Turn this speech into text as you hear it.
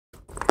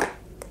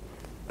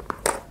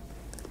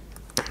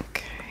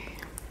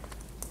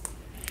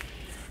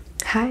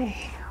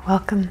Hi,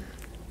 welcome.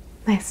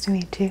 Nice to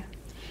meet you.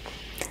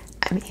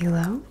 I'm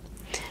Elo,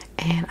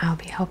 and I'll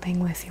be helping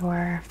with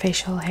your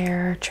facial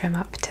hair trim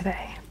up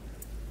today.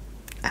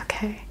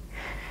 Okay,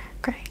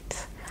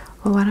 great.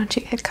 Well, why don't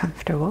you get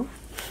comfortable?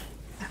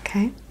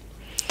 Okay.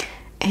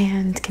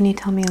 And can you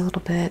tell me a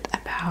little bit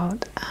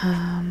about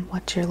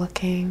what you're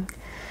looking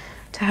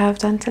to have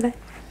done today?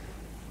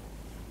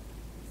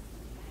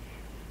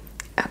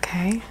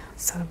 Okay,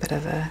 so a bit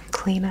of a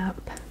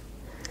cleanup.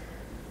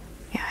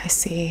 Yeah, I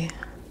see.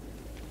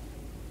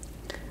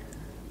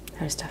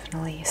 There's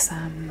definitely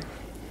some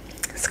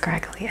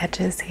scraggly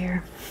edges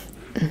here.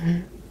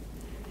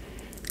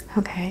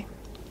 Okay.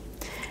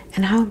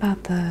 And how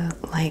about the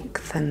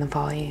length and the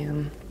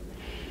volume?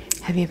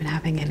 Have you been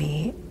having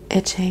any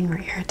itching or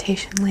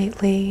irritation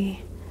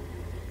lately?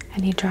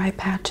 Any dry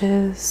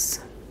patches?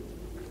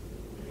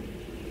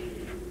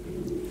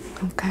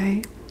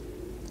 Okay.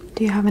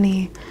 Do you have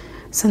any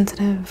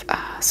sensitive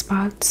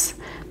spots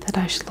that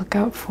I should look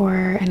out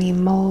for? Any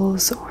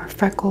moles or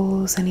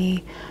freckles?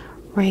 Any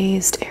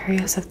raised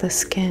areas of the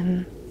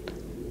skin?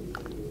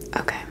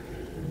 Okay.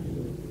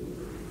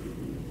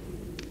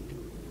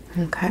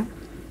 Okay.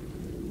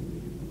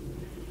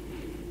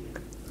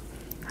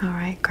 All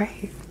right,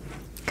 great.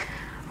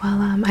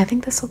 Well, I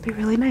think this will be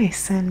really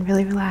nice and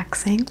really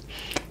relaxing.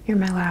 You're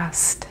my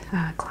last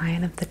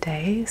client of the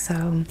day,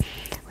 so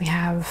we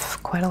have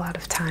quite a lot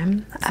of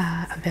time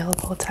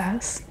available to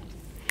us.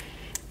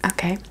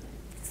 Okay.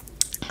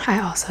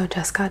 I also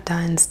just got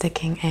done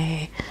sticking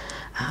an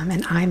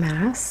eye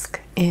mask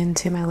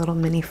into my little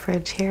mini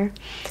fridge here.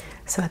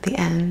 So at the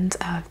end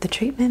of the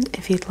treatment,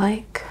 if you'd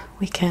like,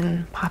 we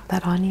can pop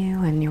that on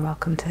you, and you're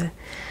welcome to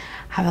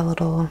have a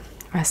little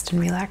rest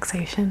and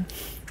relaxation.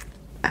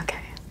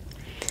 Okay.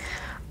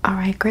 All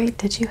right, great.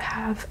 Did you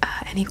have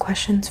any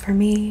questions for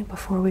me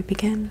before we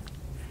begin?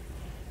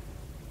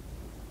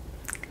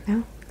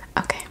 No?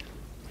 Okay.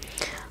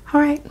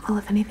 All right. Well,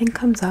 if anything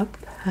comes up,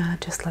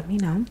 just let me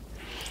know.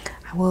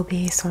 I will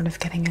be sort of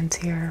getting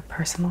into your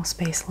personal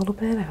space a little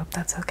bit. I hope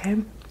that's okay.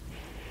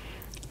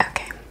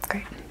 Okay,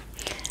 great.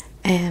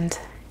 And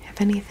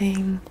if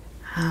anything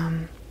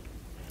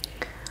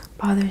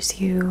bothers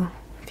you,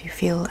 if you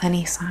feel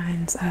any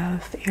signs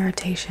of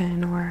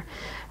irritation or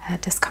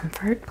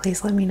discomfort,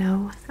 please let me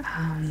know.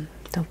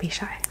 Don't be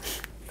shy.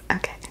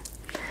 Okay,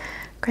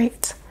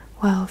 great.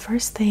 Well,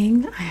 first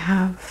thing, I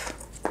have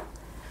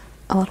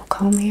a little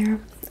comb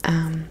here.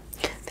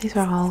 These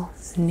are all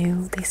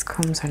new. These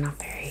combs are not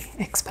very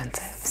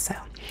expensive, so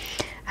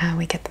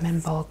we get them in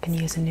bulk and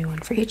use a new one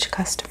for each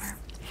customer.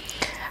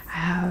 I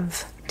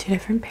have 2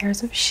 different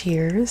pairs of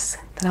shears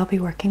that I'll be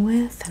working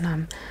with, and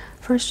I'm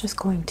first just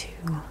going to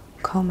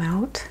comb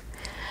out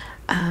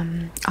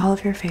all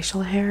of your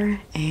facial hair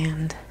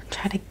and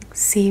try to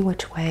see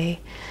which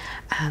way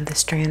the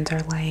strands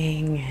are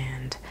laying,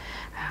 and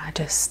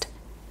just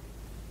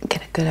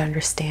get a good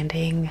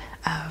understanding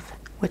of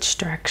which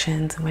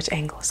directions and which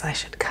angles I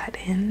should cut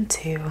in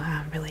to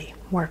really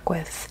work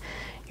with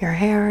your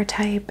hair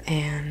type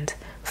and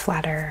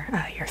flatter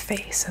your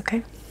face,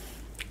 okay?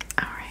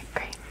 All right,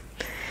 great.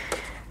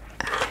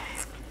 Okay.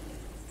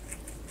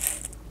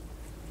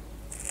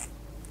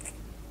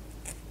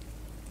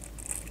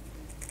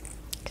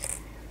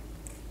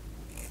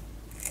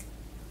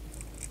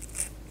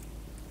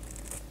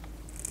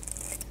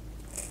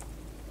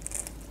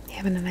 You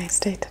having a nice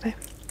day today?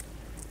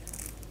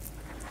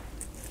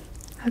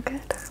 Oh,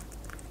 good.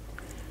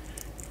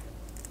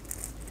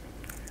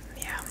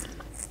 Yeah.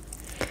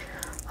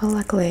 Well,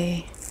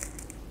 luckily,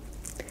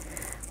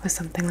 with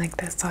something like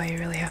this, all you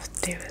really have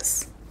to do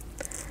is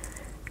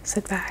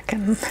sit back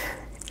and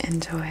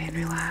enjoy and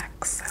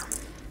relax.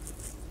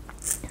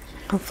 So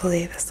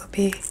hopefully this will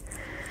be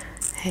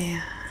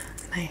a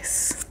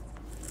nice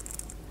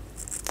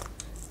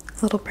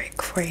little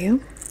break for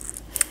you.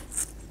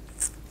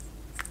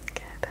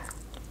 Good.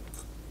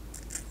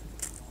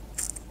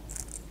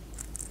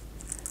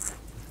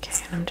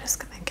 Okay, and I'm just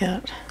gonna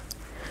get,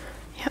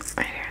 yep,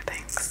 right here,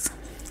 thanks.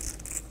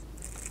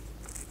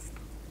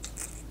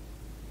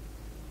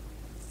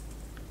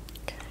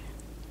 Okay.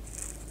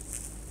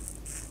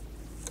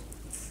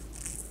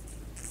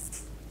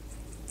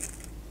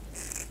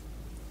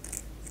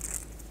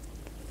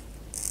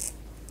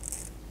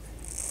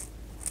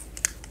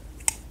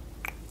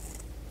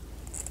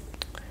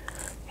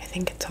 I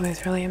think it's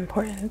always really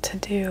important to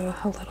do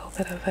a little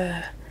bit of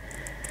a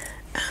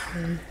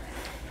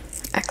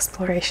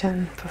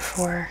exploration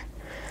before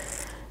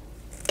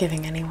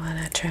giving anyone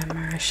a trim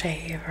or a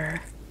shave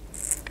or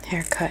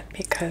haircut,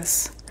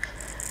 because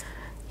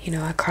you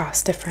know,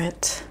 across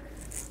different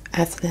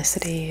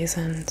ethnicities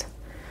and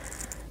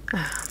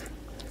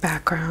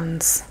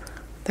backgrounds,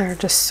 there are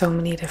just so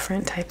many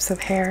different types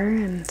of hair,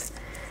 and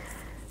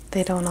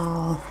they don't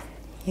all,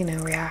 you know,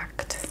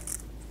 react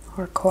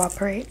or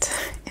cooperate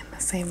in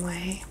the same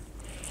way.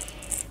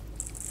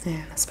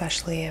 And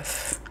especially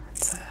if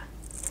it's a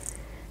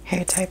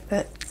hair type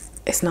that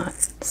is not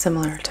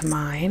similar to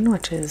mine,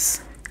 which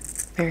is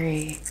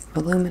very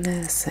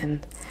voluminous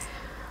and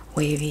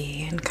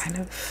wavy and kind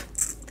of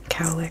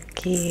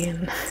cowlicky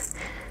and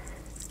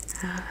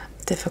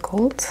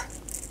difficult.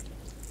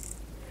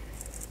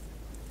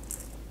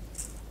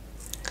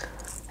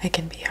 It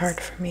can be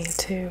hard for me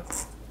to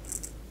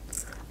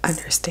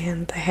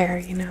understand the hair,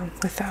 you know,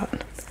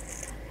 without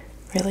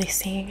really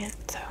seeing it.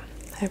 So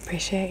I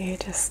appreciate you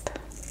just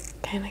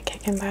kind of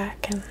kicking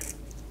back and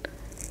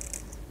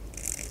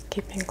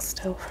keeping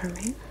still for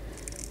me.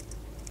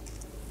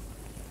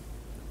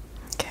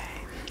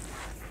 Okay.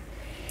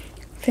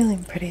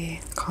 Feeling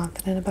pretty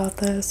confident about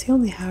this. You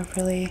only have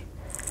really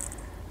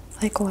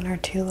like 1 or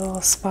 2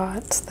 little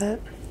spots that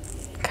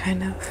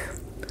kind of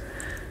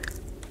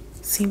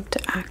seem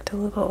to act a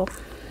little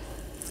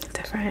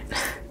different.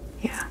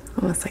 Yeah,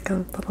 almost like a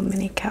little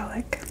mini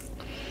cowlick.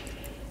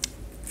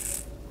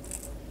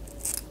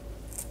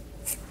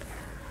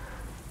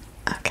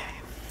 Okay,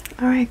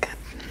 alright, good.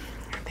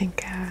 I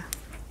think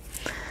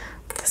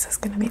this is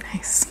gonna be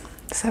nice.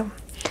 So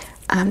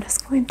I'm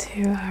just going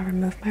to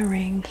remove my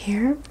ring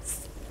here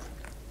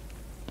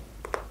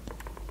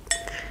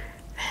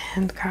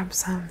and grab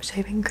some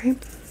shaving cream.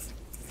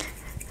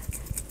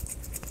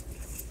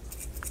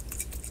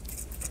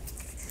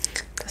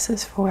 This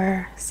is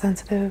for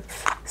sensitive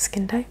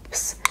skin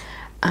types,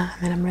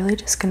 and I'm really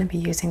just going to be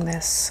using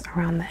this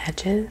around the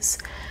edges.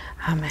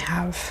 I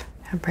have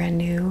a brand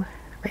new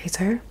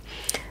razor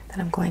that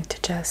I'm going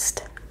to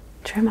just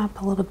trim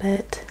up a little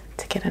bit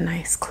to get a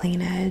nice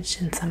clean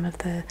edge in some of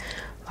the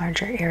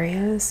larger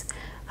areas.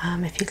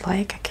 If you'd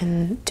like, I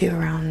can do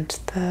around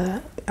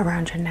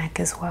your neck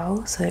as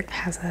well, so it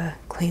has a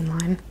clean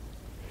line.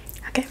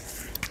 Okay,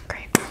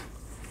 great.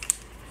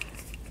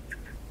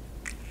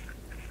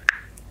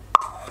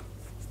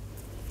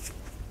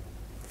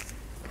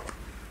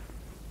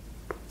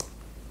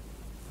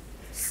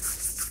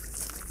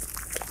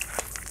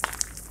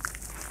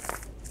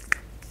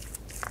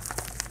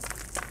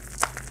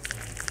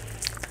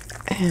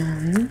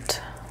 And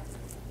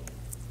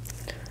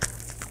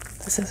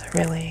this is a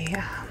really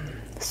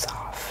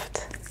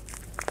soft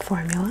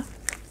formula,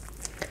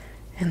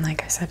 and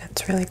like I said,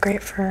 it's really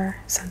great for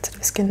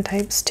sensitive skin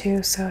types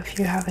too, so if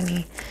you have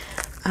any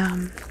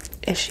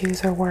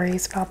issues or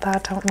worries about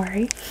that, don't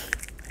worry.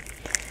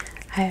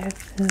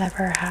 I've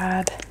never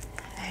had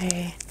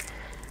a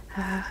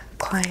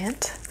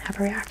client have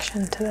a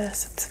reaction to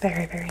this. It's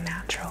very, very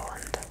natural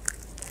and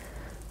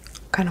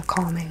kind of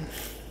calming.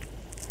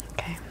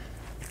 Okay,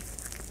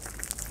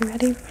 you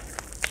ready? It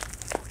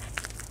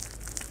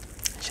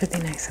should be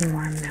nice and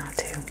warm now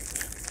too.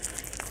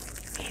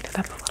 Heat it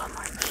up a little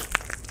more.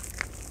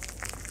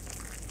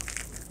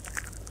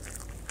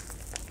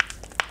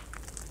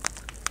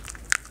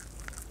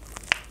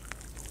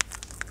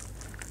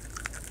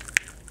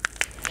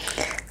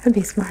 It would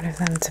be smart of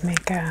them to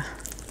make a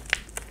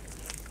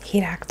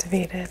heat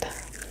activated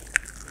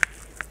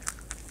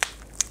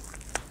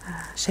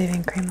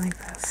shaving cream like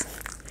this.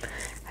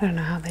 I don't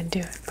know how they do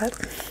it, but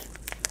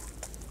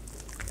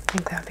I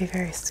think that would be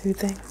very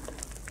soothing.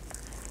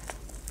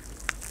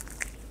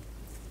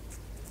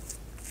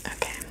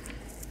 Okay,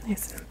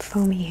 nice and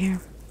foamy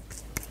here.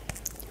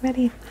 You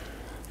ready?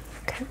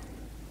 Okay.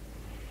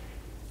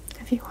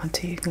 If you want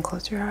to, you can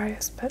close your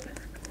eyes, but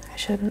I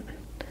shouldn't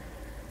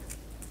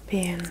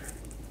be in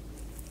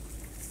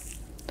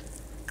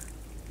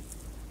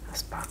a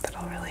spot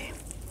that'll really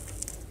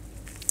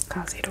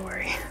cause you to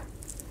worry.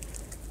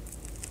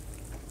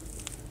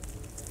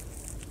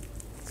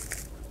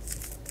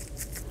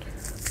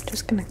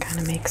 Just gonna kind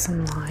of make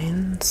some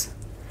lines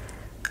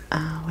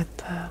with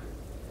the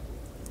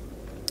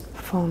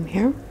foam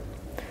here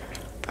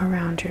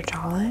around your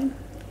jawline.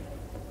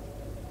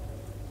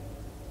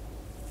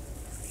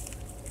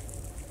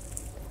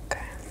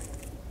 Okay.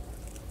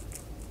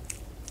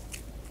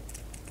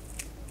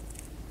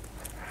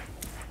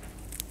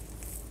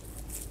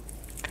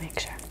 Make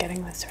sure I'm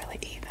getting this really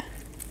even.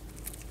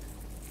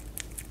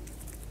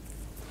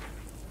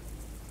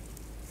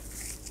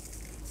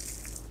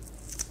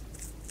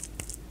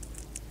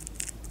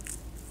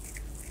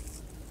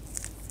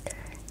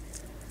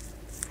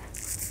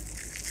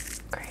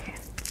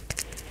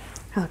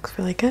 That looks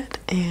really good,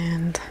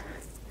 and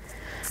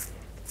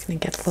I'm gonna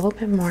get a little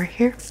bit more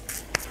here.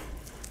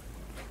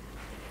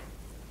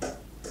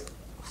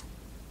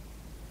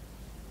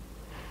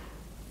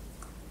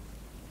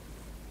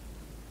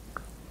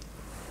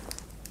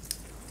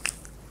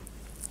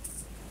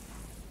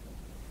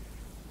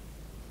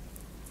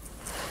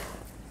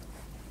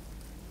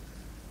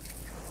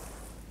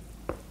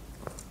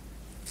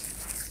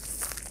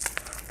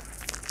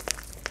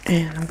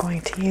 And I'm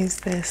going to use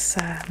this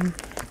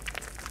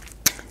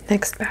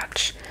next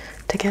batch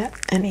to get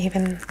an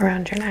even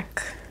around your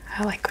neck,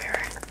 like we were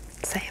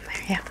saying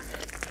there, yeah.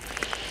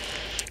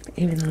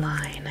 Even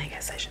line, I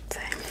guess I should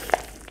say.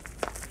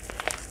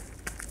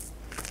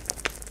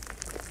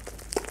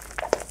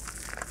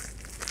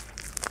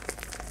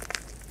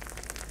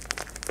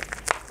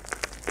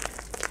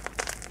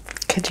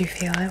 Could you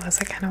feel it? Was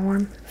it kind of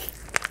warm?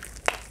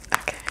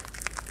 Okay,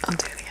 I'll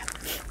do it again.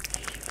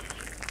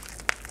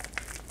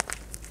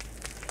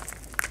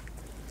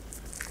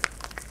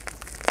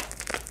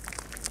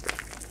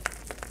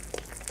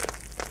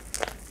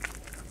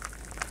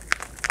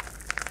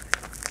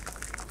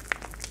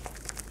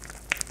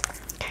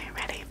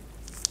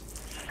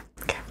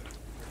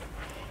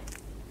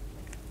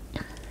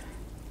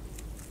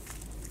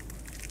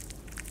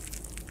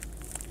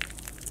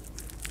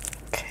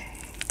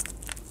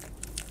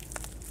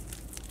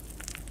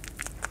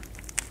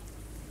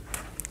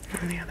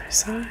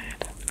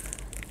 side.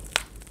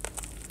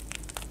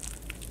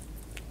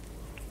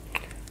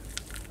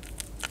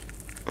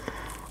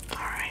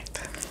 Alright.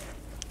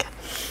 Good.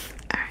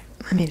 Alright,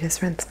 let me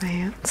just rinse my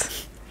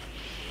hands.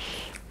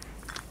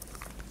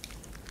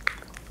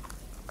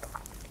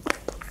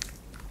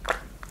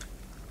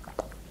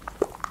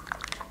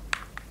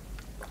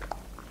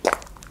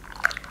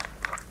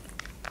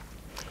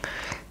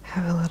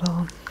 Have a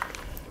little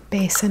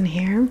basin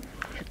here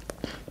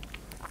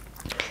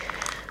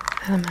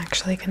that I'm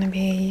actually going to be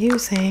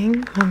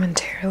using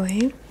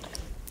momentarily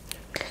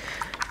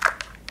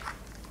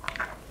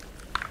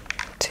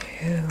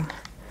to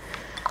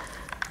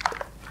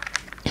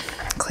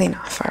clean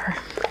off our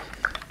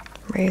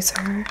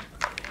razor.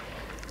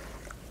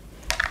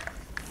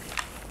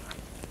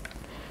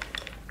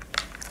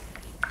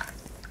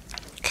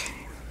 Okay.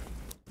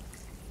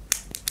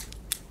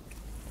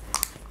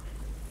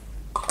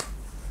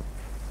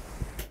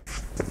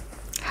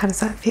 How does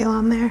that feel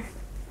on there?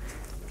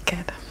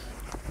 Good.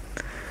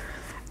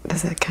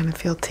 Does it kind of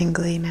feel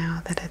tingly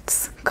now that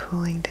it's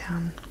cooling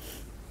down?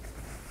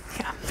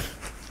 Yeah.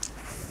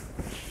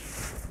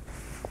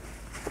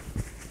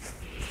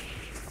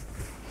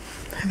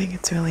 I think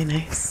it's a really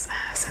nice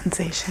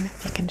sensation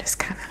if you can just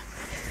kind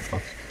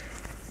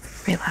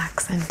of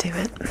relax into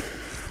it.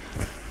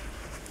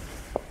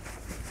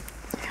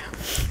 Yeah.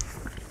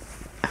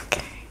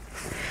 Okay.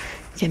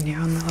 Getting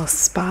your own little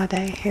spa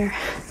day here.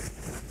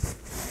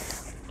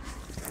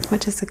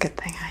 Which is a good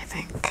thing, I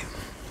think.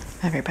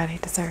 Everybody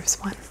deserves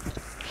one.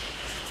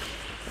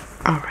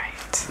 All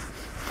right.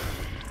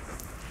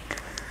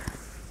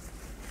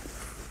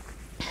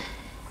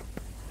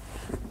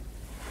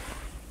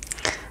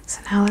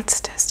 So now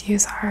let's just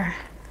use our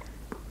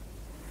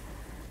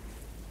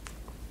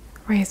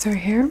razor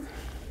here.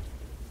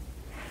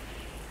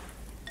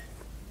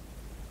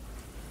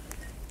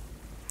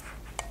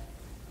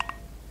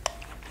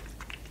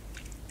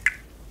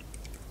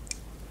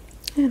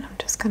 And I'm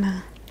just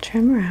gonna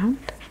trim around.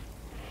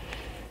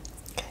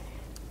 Okay.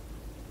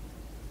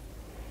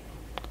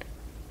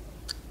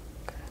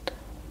 Good.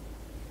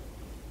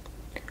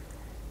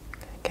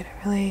 Get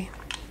a really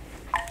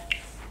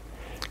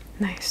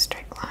nice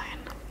straight line.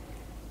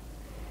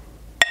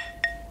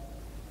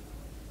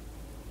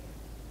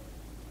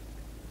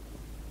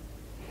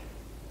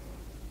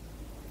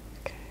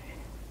 Okay.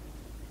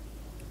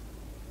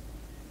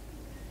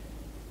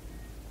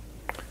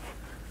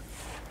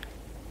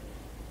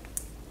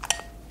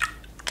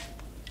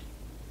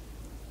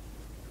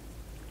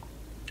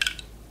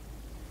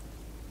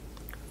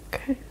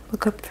 Okay,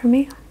 look up for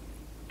me.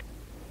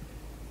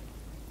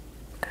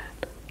 Good.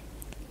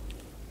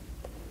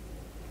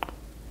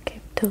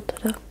 Keep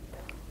tilted up.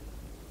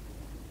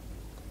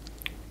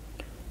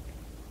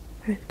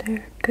 Right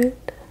there, good.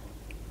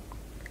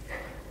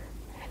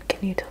 And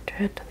can you tilt your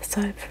head to the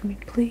side for me,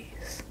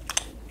 please?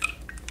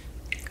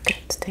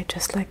 Good, stay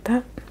just like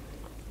that.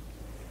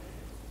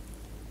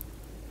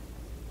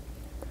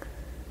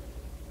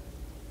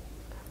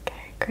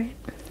 Okay, great.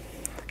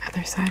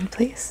 Other side,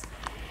 please.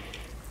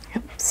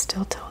 Yep,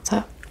 still tilt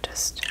up,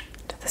 just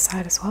to the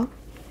side as well.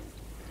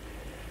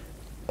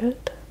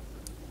 Good.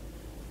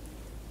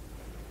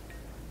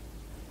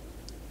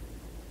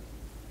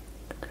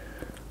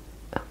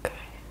 Okay.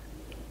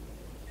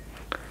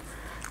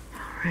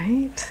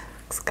 Alright,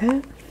 looks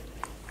good.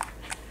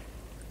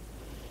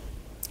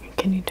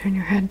 Can you turn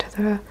your head to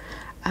the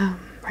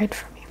right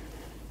for me?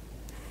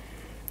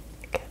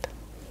 Good.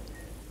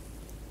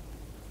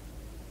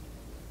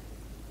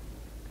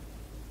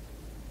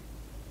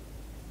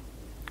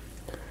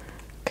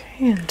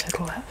 Okay, and to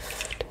the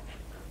left.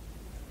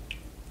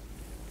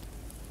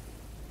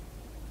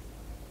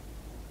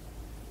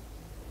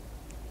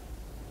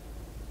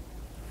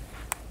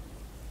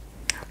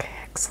 Okay,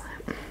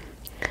 excellent.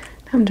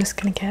 Now I'm just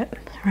going to get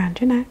around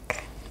your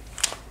neck.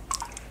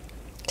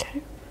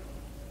 Okay.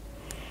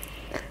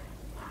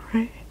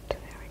 Alright, there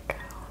we go.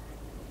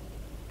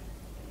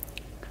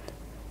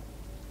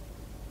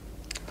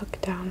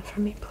 Look down for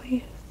me,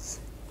 please.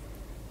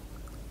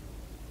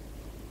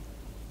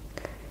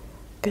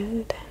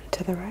 Good, and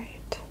to the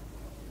right.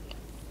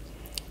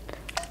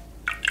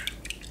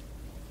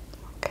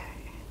 Okay.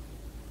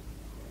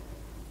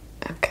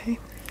 Okay,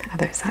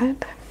 other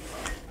side.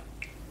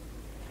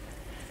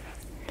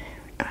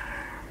 Here we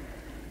are.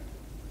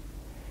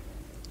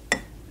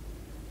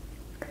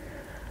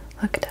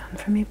 Look down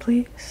for me,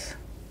 please.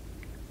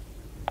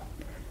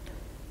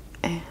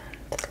 And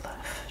to the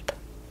left.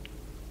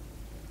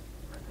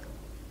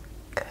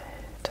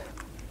 Good.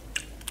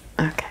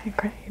 Okay,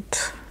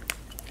 great.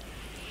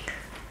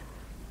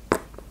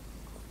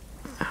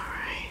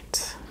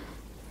 Alright.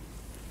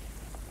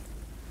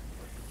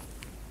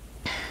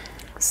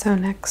 So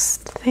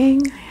next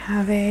thing, I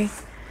have a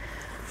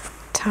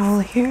towel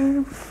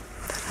here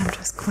that I'm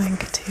just going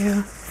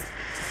to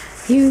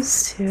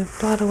use to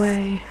blot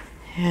away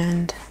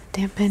and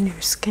dampen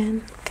your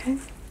skin, okay?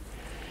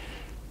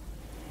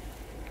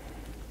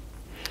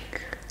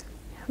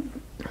 Yep.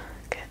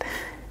 Good.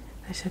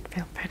 That should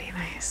feel pretty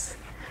nice.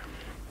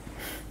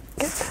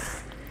 Good.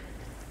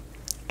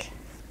 Okay.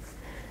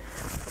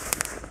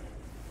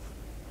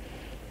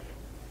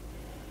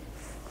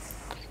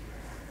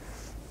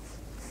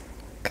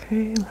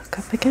 Okay, look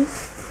up again.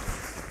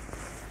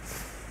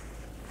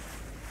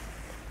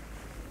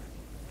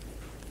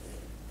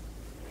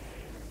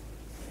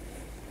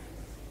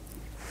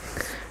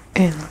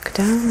 And look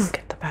down, look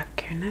at the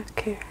back of your neck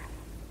here.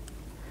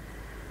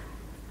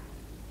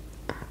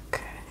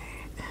 Okay,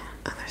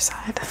 other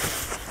side.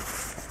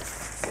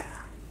 Okay.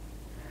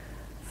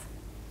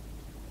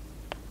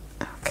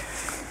 Okay,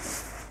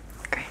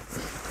 great.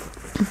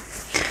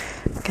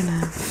 I'm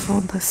gonna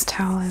fold this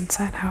towel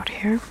inside out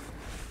here.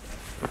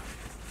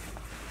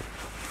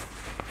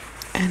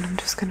 And I'm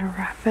just gonna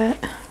wrap it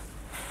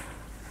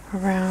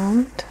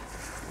around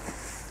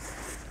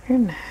your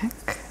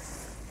neck.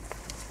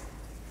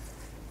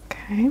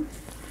 Okay,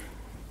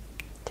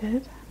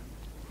 good.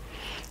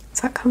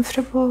 Is that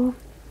comfortable?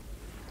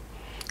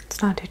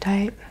 It's not too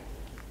tight?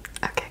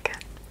 Okay,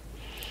 good.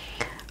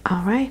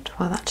 Alright,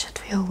 well that should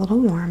feel a little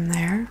warm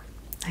there.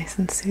 Nice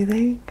and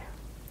soothing.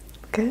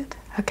 Good,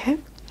 okay.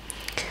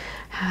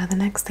 The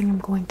next thing I'm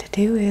going to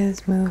do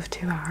is move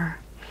to our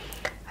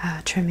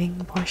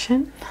trimming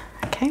portion.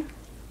 Okay,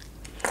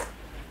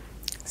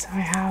 so I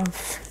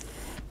have,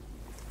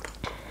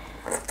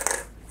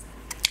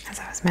 as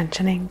I was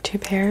mentioning, 2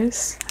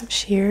 pairs of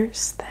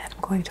shears that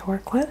I'm going to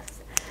work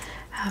with.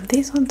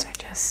 These ones are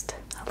just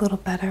a little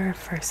better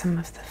for some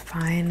of the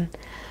fine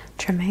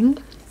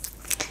trimming,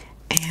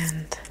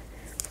 and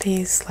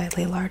these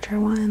slightly larger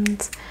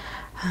ones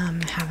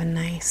have a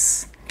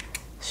nice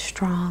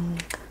strong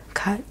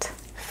cut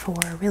for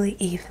really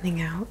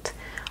evening out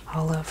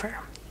all over,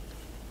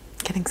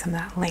 getting some of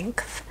that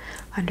length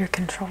under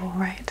control,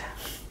 right?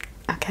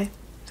 Okay,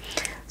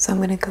 so I'm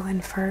going to go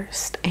in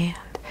first, and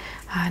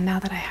now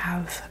that I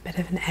have a bit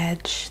of an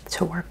edge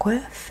to work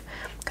with,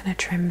 I'm going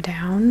to trim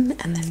down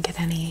and then get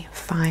any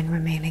fine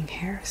remaining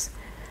hairs.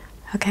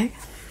 Okay?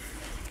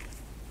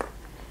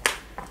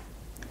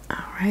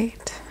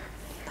 Alright,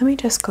 let me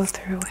just go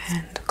through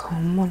and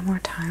comb one more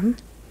time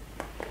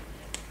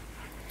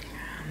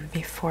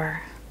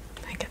before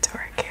I get to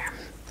work here.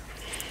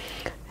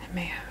 I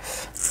may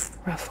have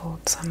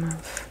ruffled some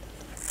of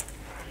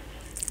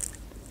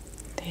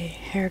the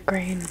hair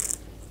grain.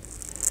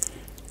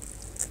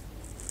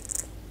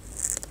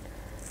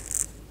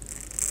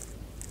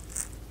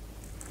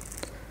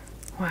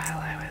 While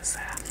I was,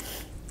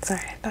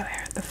 sorry, I thought I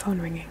heard the phone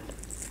ringing.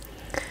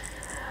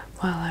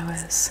 While I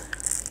was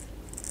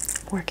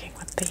working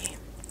with the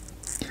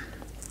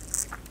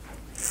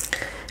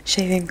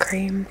shaving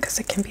cream, because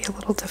it can be a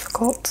little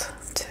difficult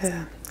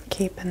to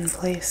keep in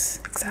place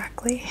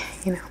exactly,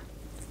 you know.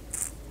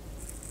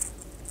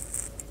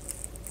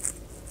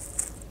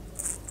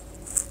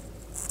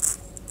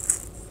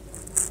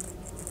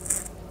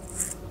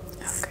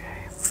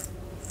 Okay.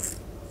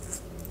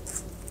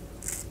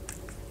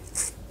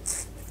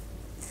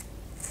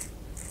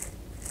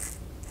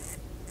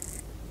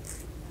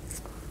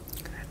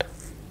 Good.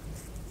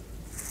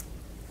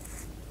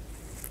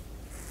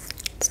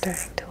 It's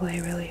starting to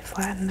lay really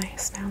flat and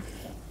nice now.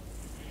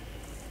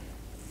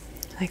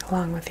 Like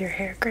along with your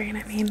hair grain,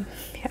 I mean,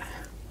 yeah.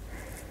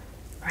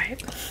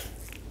 Right?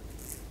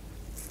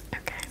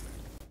 Okay.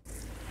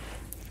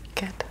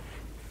 Good.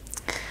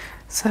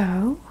 So,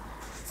 I'm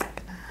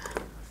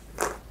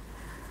gonna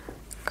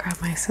grab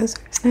my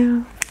scissors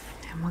now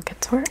and we'll get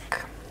to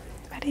work.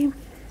 Ready?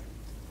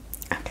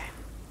 Okay.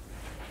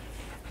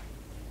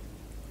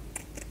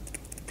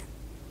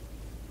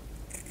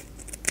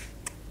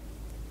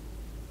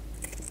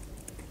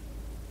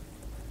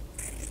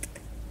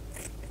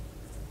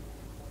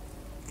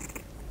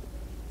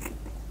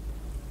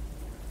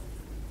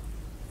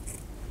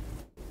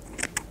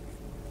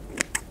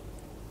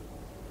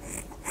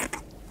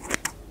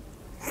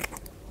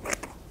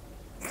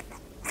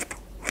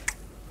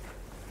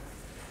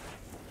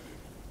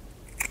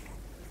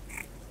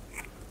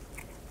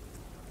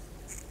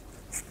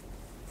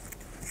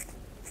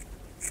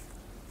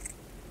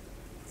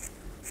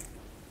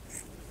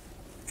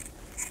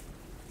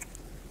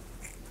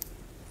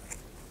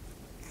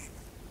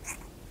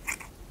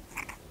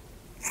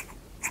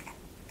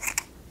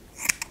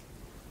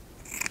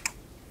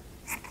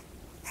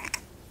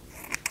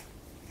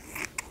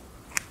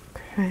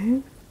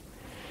 Okay.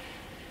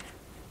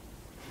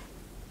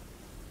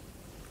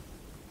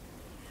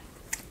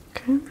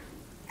 Okay.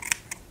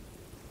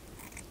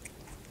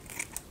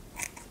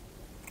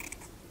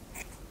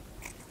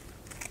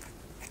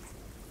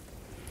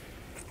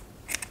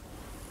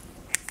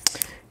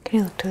 Can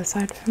you look to the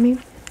side for me?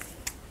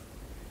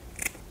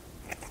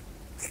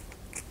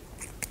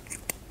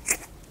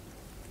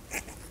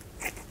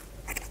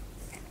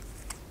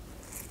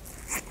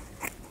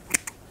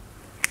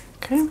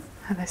 Okay,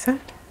 other side.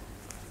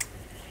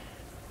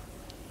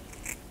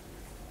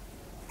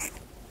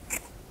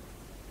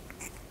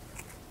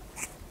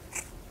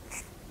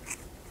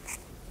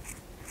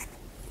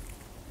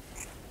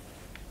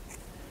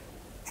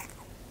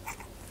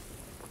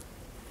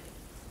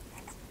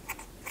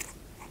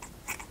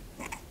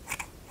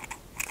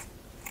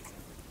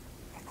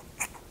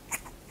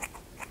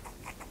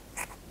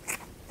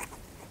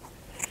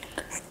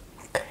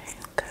 Okay,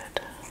 good.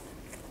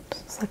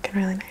 This is looking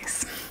really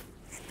nice.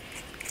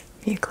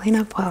 You clean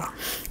up well.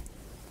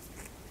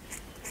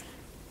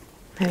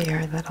 Have you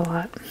heard that a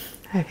lot?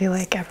 I feel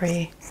like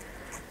every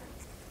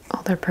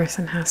older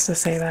person has to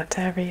say that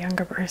to every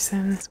younger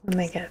person when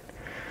they get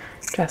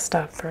dressed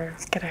up or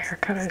get a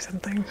haircut or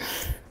something.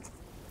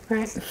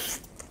 Right?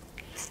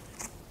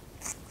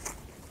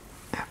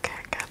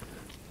 Okay, good.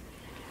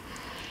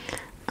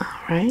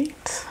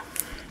 Alright.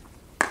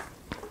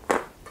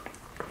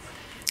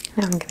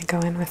 Now I'm going to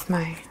go in with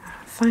my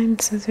fine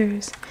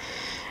scissors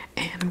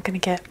and I'm going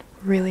to get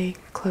really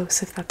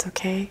close if that's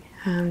okay,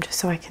 just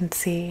so I can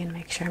see and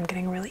make sure I'm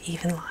getting a really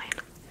even line.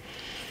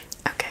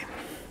 Okay,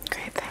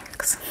 great,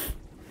 thanks.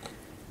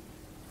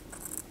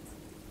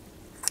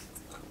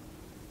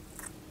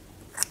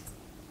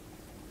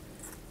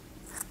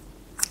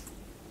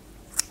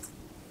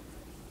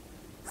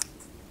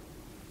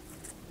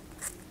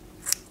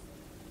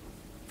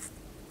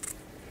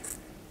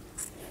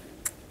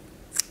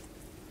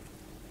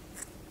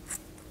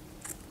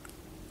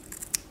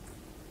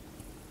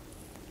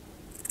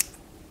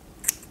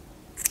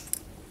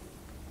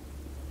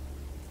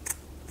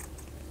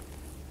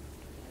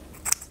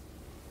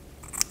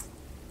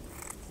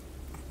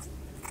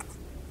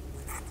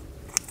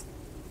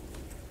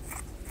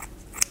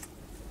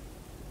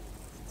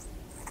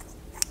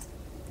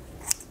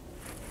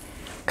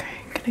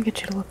 Can I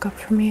get you to look up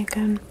for me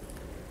again?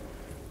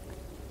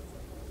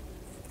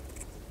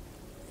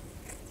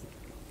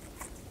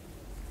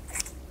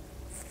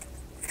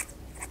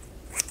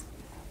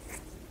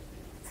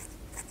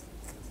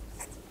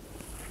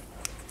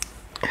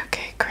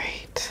 Okay,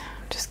 great.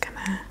 I'm just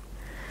gonna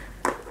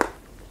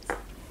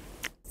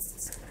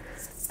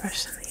brush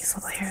some of these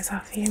little hairs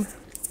off you.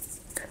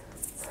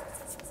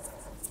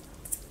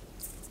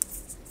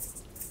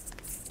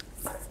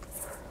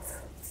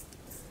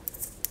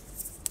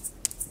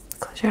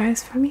 Close your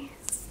eyes for me.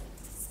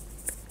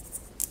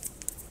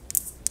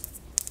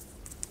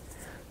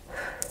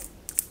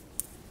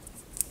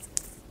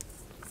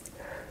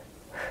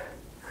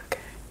 Okay.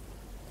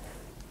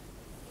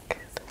 Good.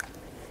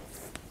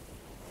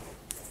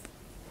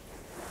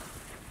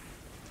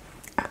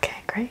 Okay,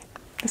 great.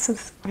 This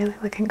is really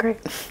looking great.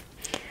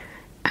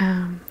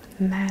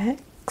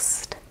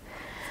 Next,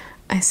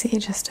 I see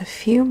just a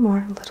few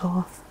more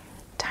little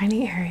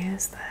tiny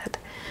areas that,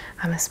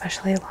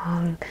 especially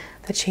along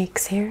the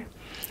cheeks here,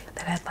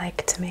 that I'd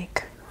like to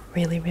make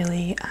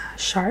really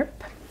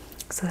sharp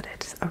so that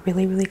it's a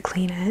really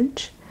clean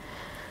edge.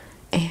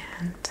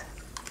 And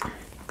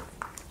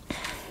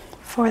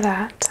for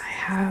that, I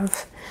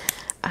have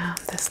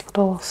this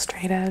little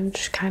straight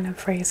edge kind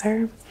of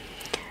razor,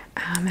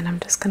 and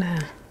I'm just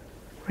gonna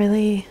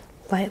really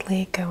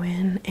lightly go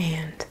in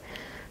and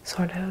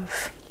sort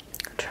of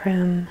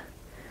trim,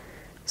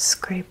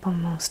 scrape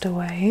almost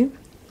away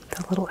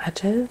the little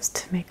edges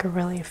to make a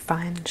really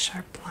fine and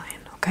sharp line,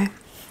 okay?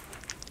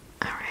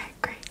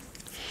 Alright, great.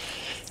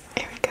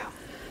 Here we go.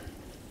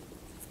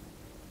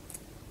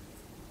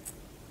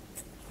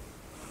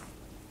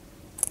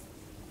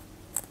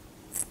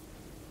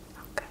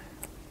 Okay.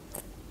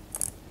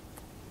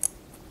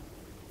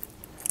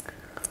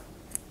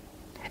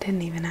 I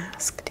didn't even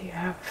ask, do you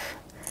have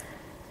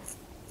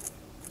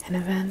an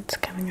event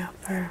coming up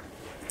or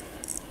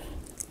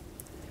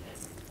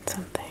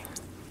something?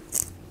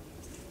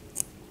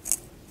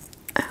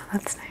 Oh,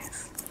 that's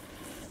nice.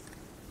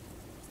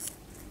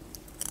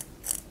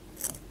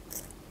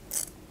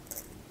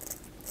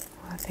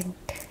 Well, I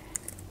think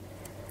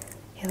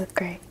you look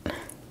great.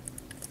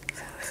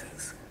 So this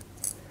is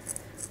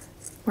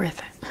worth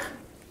it.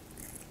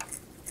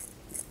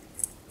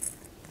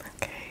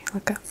 Okay,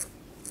 look up.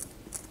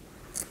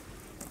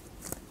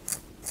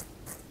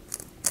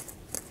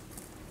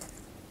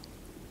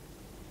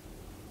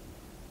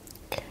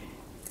 Okay.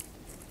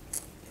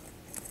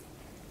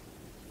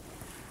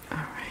 All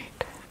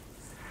right.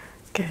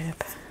 Good.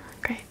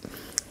 Great.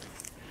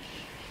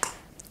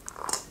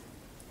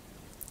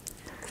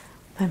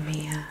 Let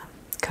me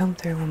comb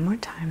through one more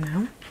time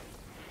now,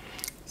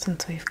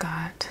 since we've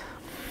got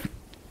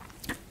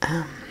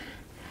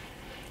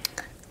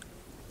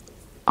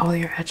all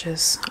your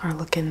edges are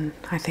looking,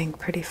 I think,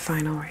 pretty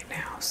final right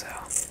now, so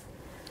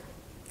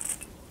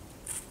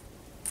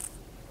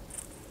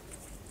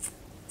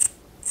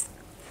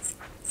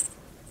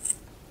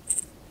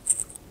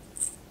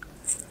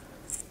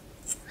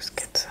just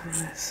get some of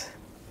this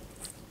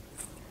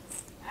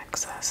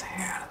excess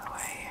hair out of the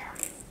way here.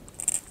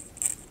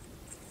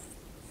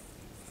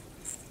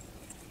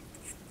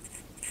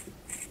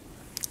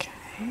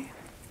 Okay.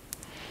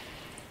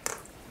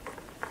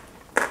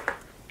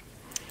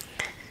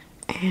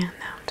 And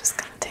now I'm just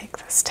going to take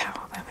this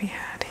towel that we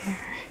had here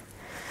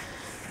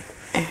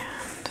and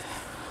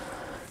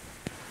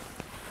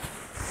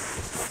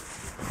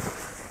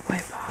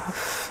wipe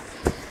off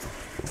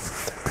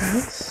the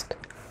rest.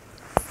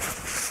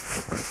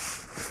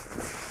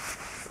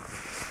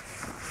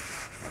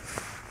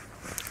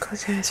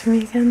 Close your eyes for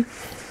me again.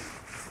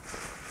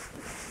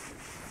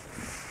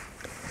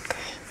 Okay.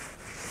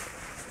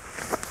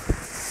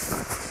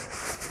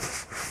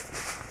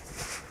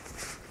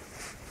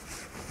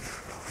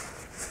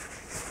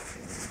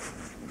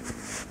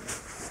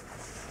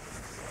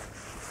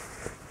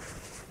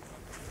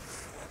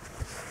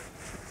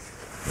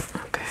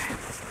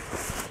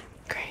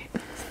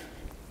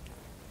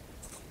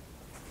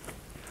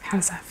 How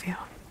does that feel?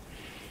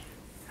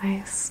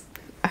 Nice.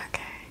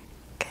 Okay,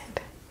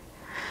 good.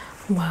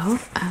 Well,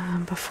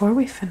 before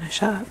we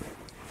finish up,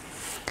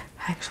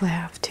 I actually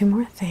have two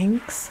more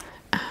things.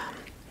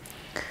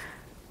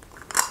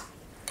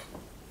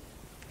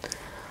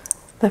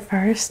 The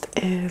first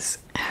is,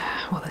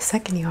 well, the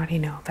second you already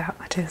know about,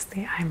 which is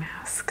the eye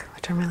mask,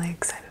 which I'm really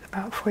excited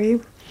about for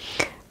you.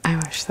 I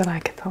wish that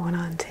I could put one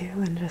on too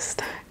and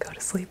just go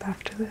to sleep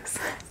after this.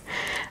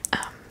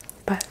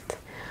 But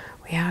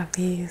we have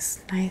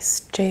these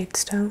nice jade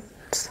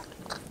stones.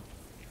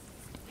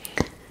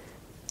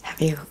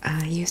 Have you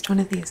used one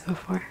of these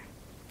before?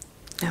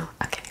 No?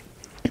 Okay.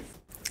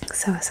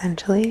 So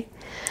essentially,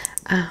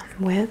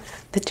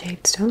 with the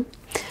jade stone,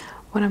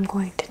 what I'm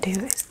going to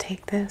do is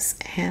take this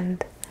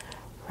and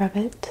rub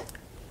it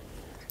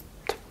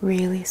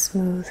really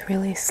smooth,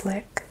 really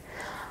slick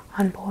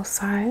on both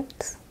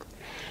sides,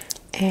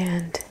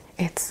 and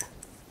it's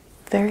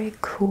very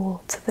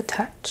cool to the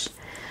touch.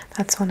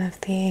 That's one of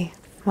the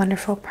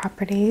wonderful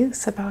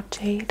properties about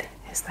jade,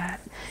 is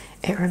that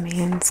it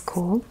remains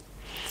cool.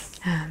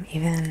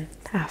 Even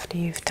after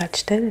you've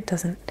touched it, it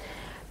doesn't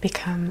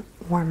become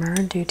warmer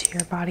due to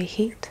your body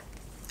heat.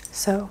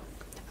 So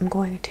I'm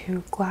going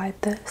to glide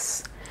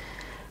this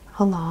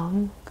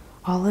along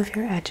all of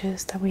your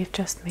edges that we've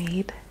just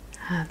made,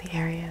 the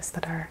areas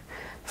that are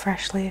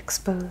freshly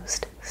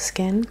exposed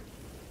skin.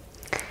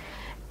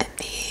 And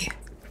the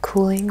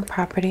cooling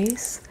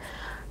properties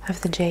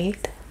of the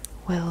jade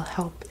will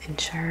help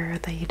ensure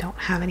that you don't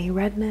have any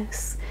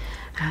redness,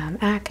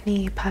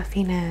 acne,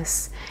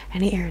 puffiness,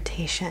 any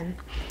irritation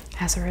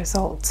as a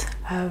result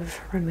of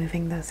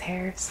removing those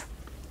hairs.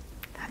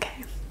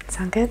 Okay,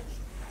 sound good?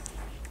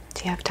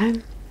 Do you have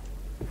time?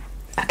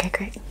 Okay,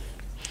 great.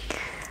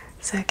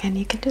 So again,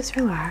 you can just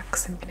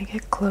relax. I'm gonna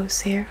get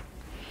close here,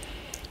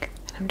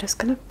 and I'm just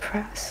gonna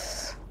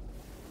press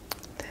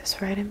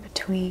this right in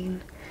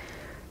between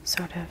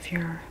sort of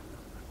your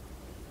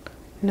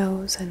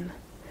nose and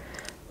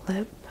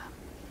lip.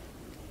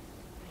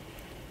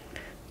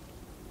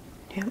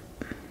 Yep,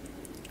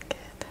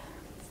 good.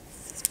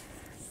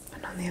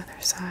 And on the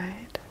other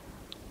side,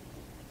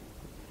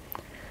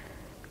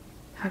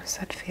 how does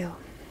that feel?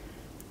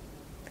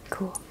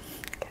 Cool,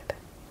 good.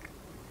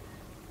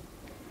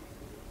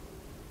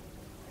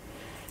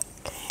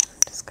 Okay,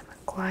 I'm just gonna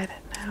glide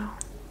it now.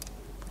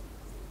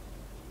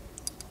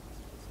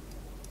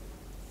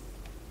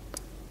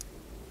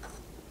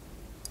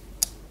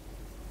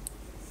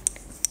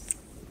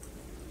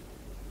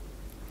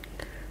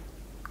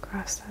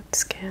 Across that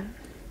skin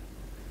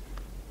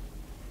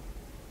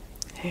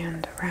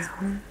and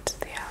around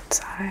the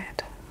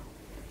outside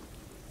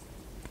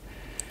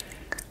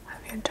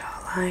of your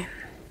jawline.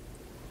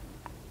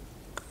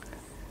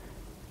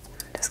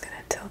 I'm just going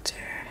to tilt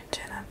your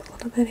chin up a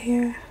little bit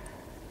here.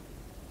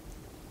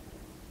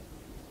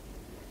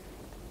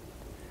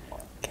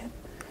 Good.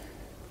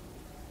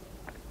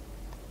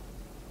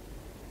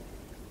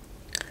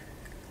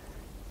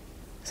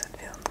 Does that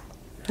feel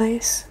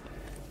nice?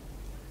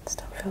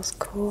 Still feels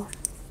cool.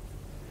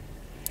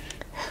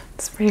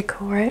 It's pretty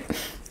cool, right?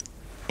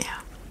 Yeah.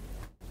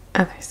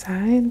 Other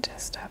side,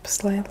 just up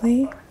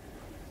slightly.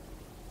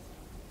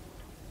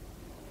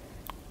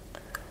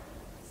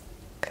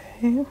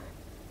 Okay.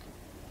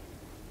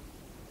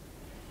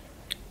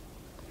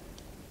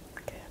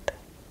 Good.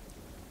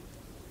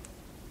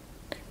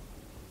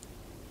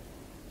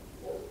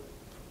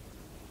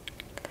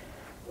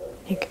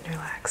 You can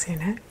relax your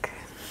neck.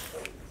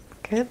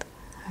 Good.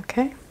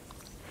 Okay.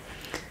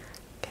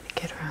 Gonna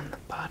get around the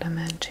bottom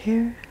edge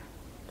here.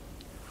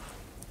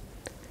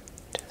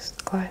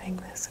 Just gliding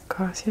this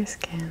across your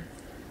skin.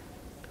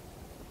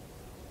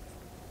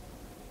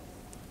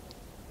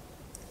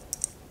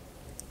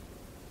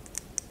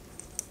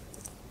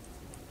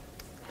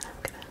 I'm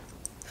gonna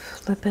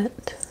flip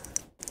it,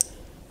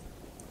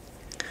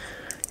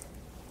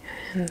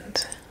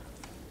 and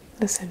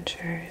this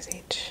ensures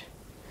each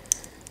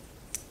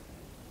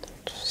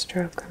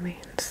stroke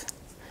remains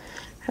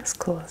as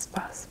cool as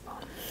possible.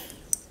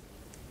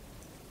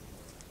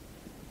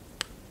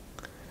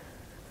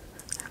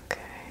 Okay.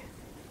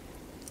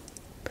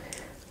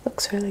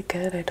 Looks really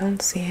good. I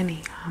don't see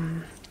any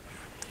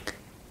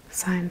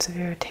signs of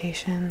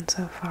irritation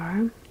so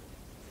far.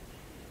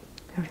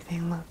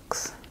 Everything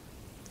looks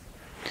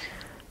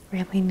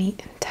really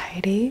neat and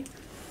tidy.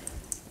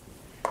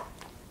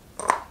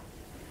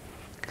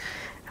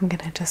 I'm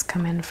gonna just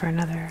come in for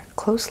another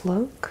close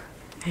look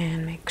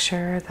and make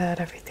sure that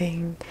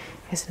everything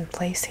is in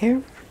place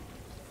here.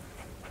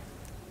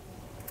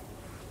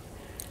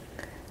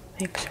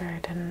 Make sure I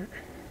didn't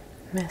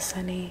miss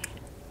any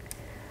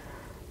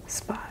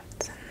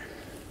spots.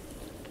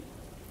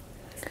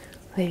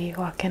 Leave you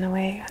walking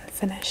away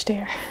unfinished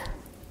here.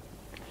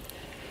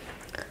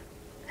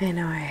 I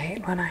know I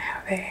hate when I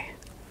have a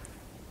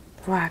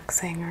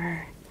waxing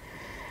or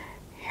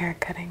hair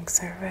cutting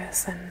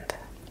service and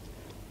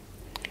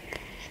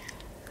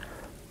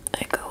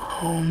I go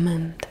home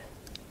and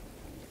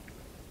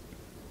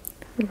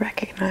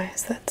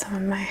recognize that some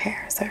of my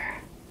hairs are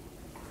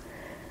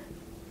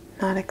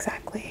not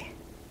exactly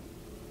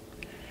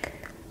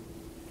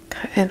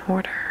in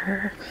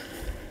order,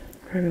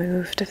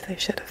 removed if they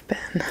should have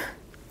been,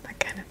 that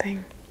kind of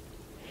thing.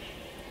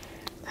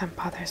 That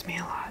bothers me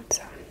a lot,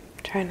 so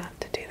try not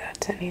to do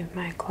that to any of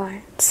my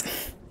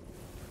clients.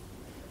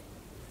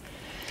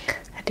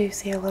 I do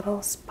see a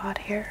little spot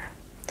here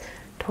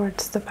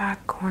towards the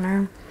back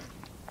corner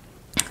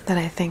that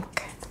I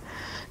think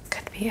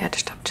could be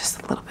edged up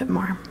just a little bit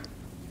more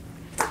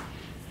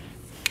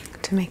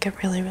to make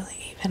it really,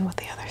 really even with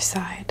the other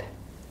side.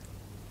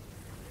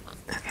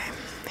 Okay,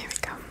 here we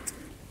go.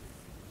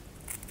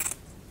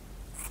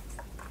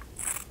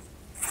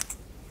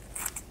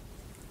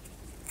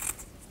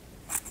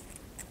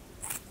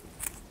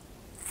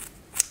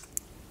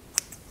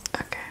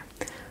 Okay.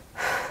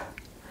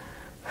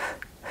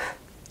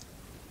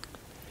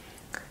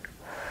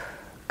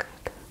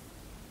 Good.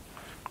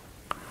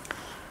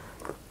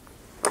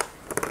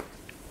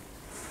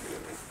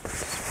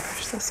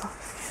 Brush this off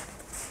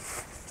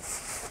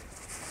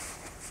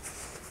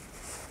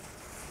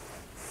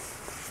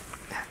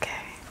again.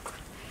 Okay.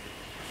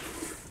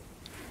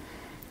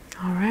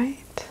 All right.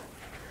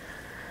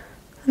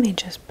 Let me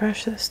just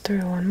brush this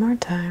through one more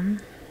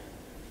time.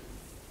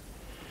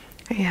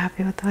 Are you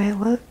happy with the way it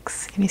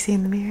looks? Can you see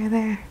in the mirror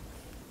there?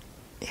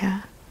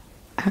 Yeah?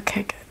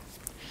 Okay, good.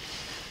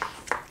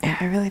 Yeah,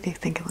 I really do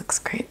think it looks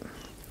great.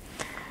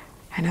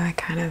 I know I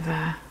kind of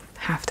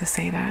have to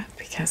say that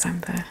because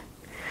I'm the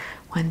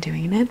one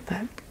doing it,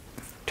 but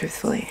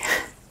truthfully,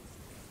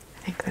 I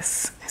think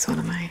this is one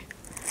of my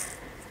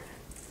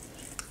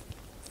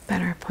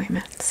better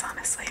appointments,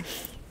 honestly.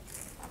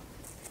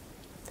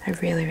 I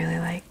really, really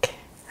like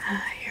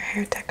your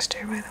hair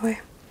texture, by the way.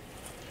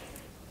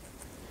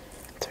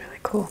 It's really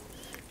cool.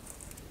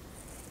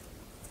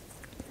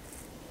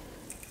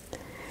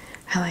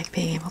 I like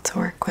being able to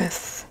work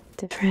with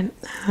different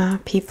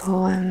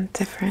people and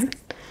different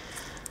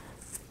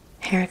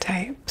hair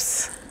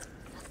types.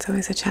 It's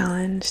always a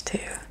challenge to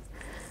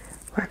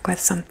work with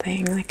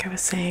something, like I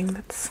was saying,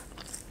 that's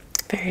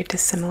very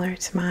dissimilar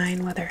to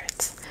mine, whether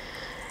it's,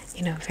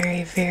 you know,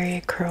 very,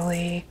 very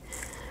curly,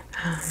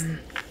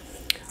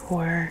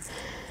 or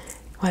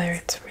whether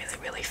it's really,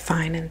 really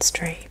fine and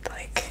straight,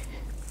 like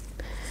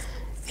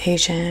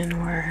Asian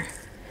or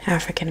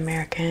African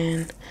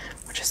American,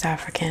 or just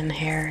African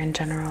hair in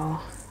general.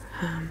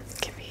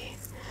 Can be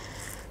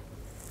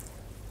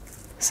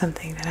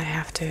something that I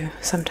have to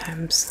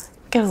sometimes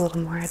get a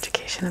little more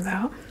education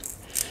about,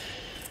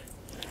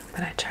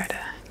 but I try to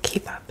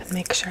keep up and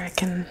make sure I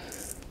can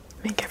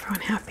make everyone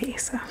happy.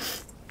 So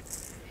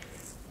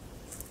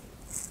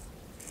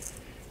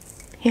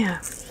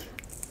yeah,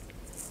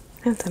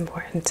 that's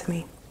important to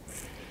me.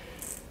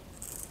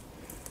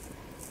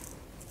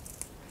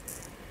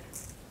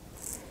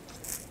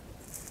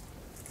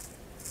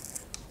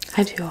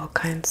 I do all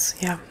kinds,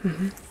 yeah.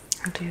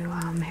 I do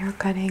hair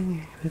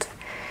cutting and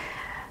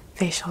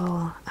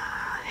facial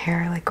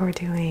hair like we're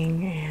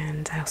doing,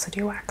 and I also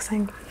do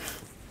waxing.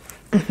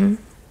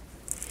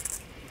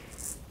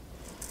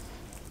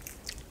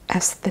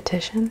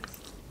 Esthetician.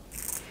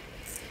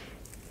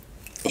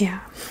 Yeah.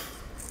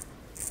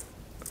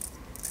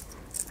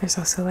 There's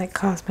also like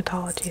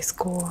cosmetology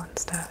school and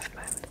stuff,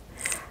 but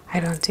I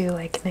don't do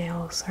like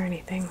nails or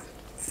anything.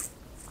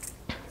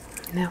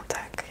 Nail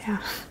tech, yeah.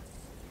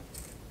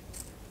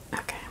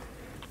 Okay.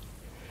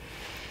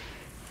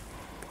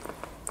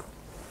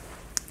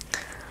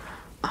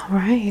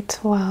 Alright,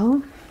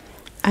 well,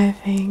 I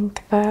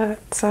think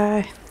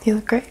that you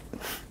look great.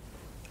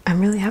 I'm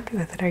really happy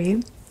with it, are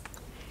you?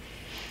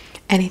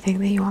 Anything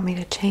that you want me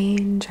to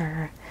change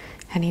or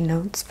any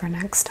notes for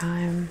next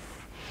time?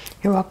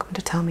 You're welcome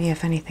to tell me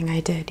if anything I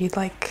did you'd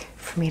like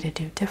for me to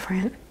do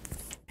different.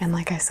 And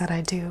like I said,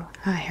 I do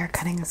hair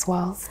cutting as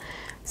well.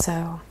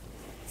 So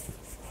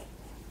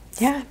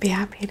yeah, I'd be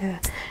happy to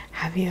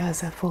have you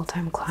as a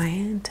full-time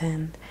client,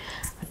 and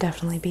I'd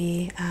definitely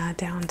be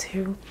down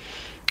to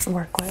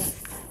work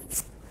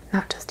with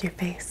not just your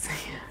face,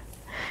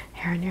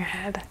 hair on your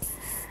head,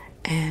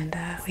 and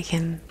we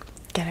can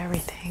get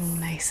everything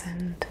nice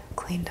and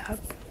cleaned up.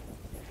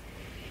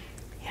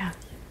 Yeah.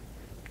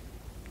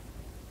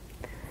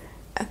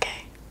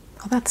 Okay,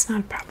 well, that's not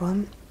a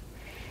problem.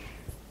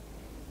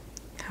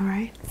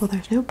 Alright, well,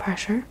 there's no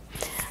pressure,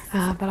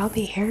 but I'll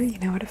be here, you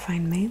know where to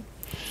find me.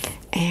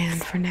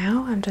 And for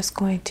now, I'm just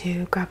going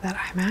to grab that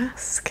eye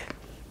mask.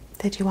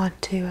 Did you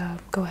want to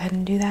go ahead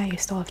and do that? You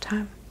still have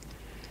time?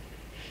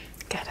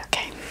 Good,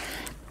 okay.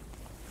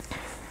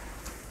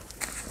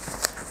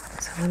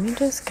 So let me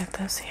just get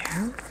this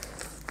here.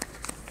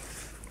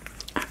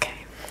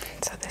 Okay,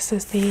 so this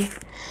is the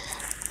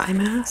eye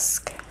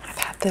mask. I've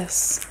had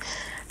this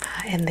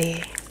in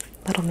the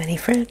little mini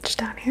fridge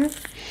down here,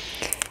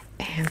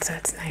 and so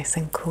it's nice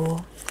and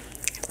cool.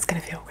 It's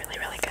gonna feel really,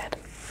 really good.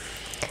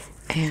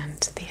 And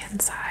the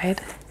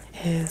inside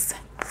is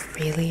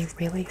really,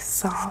 really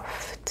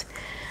soft,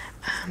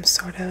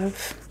 sort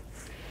of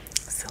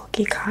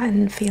silky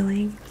cotton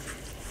feeling,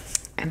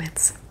 and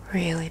it's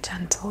really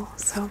gentle,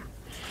 so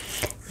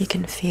you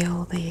can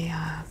feel the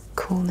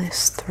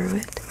coolness through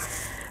it,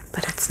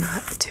 but it's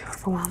not too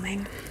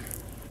overwhelming.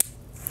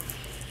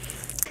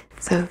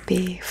 So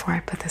before I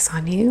put this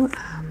on you,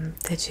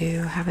 did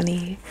you have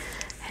any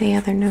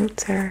other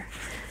notes or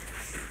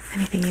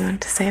anything you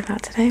wanted to say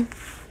about today?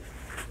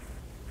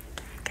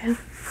 Good.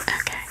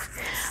 Okay.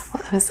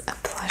 Well, it was a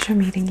pleasure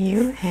meeting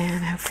you,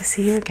 and I hope to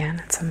see you again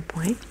at some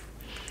point.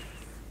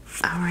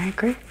 Alright,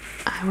 great.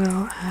 I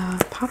will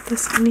pop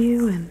this on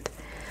you and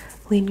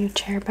lean your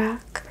chair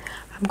back.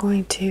 I'm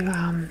going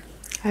to,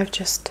 I've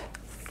just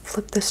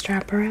flipped the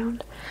strap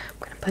around. I'm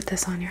going to put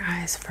this on your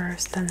eyes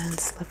first and then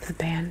slip the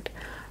band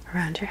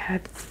around your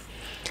head.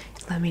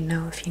 Let me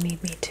know if you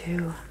need me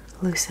to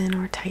loosen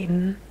or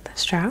tighten the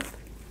strap.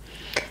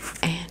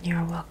 And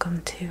you're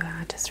welcome to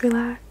just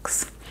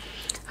relax.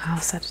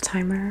 I'll set a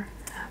timer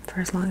for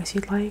as long as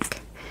you'd like.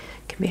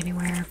 It can be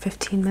anywhere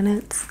 15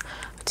 minutes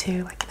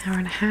to like an hour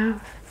and a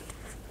half.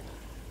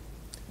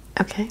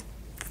 Okay,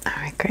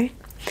 alright, great.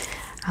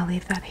 I'll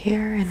leave that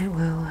here and it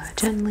will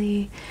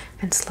gently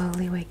and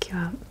slowly wake you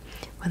up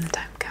when the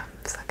time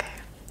comes, okay?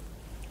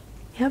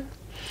 Yep,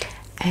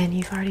 and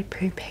you've already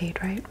prepaid,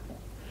 right?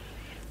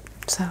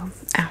 So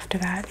after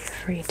that, you're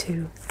free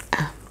to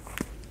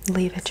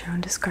leave at your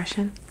own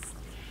discretion.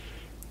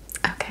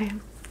 Okay,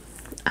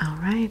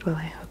 alright, well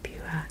I hope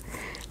you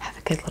have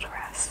a good little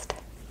rest.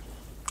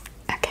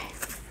 Okay.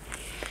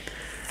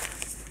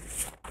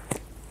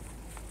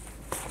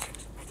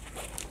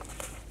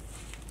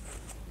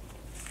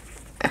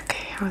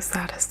 Okay, how's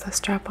that? Is the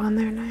strap on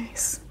there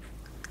nice?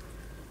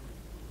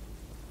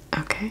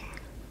 Okay.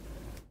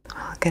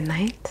 Well, good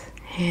night,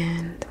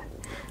 and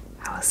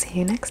I will see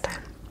you next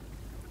time.